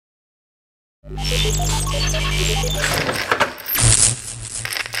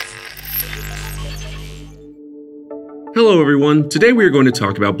Hello everyone, today we are going to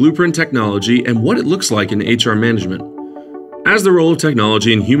talk about blueprint technology and what it looks like in HR management. As the role of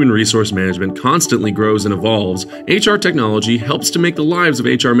technology in human resource management constantly grows and evolves, HR technology helps to make the lives of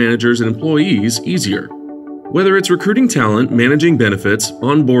HR managers and employees easier. Whether it's recruiting talent, managing benefits,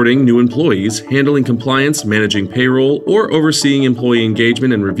 onboarding new employees, handling compliance, managing payroll, or overseeing employee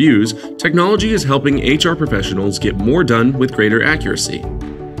engagement and reviews, technology is helping HR professionals get more done with greater accuracy.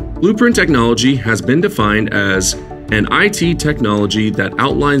 Blueprint technology has been defined as an IT technology that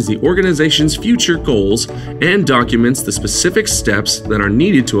outlines the organization's future goals and documents the specific steps that are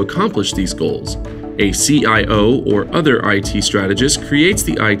needed to accomplish these goals. A CIO or other IT strategist creates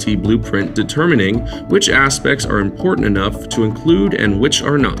the IT blueprint, determining which aspects are important enough to include and which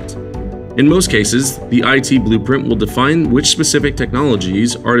are not. In most cases, the IT blueprint will define which specific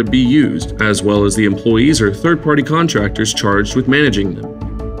technologies are to be used, as well as the employees or third-party contractors charged with managing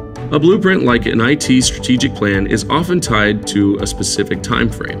them. A blueprint, like an IT strategic plan, is often tied to a specific time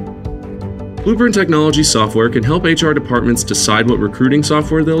frame. Blueprint technology software can help HR departments decide what recruiting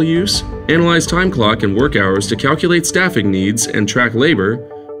software they'll use, analyze time clock and work hours to calculate staffing needs and track labor,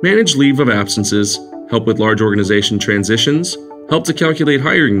 manage leave of absences, help with large organization transitions, help to calculate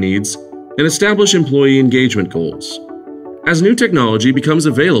hiring needs, and establish employee engagement goals. As new technology becomes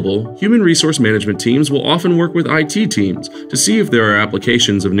available, human resource management teams will often work with IT teams to see if there are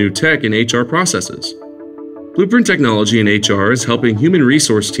applications of new tech in HR processes. Blueprint technology in HR is helping human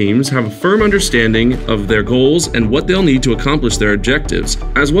resource teams have a firm understanding of their goals and what they'll need to accomplish their objectives,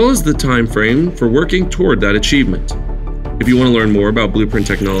 as well as the time frame for working toward that achievement. If you want to learn more about Blueprint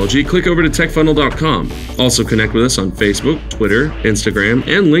technology, click over to TechFunnel.com. Also connect with us on Facebook, Twitter, Instagram,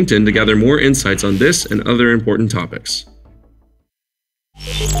 and LinkedIn to gather more insights on this and other important topics.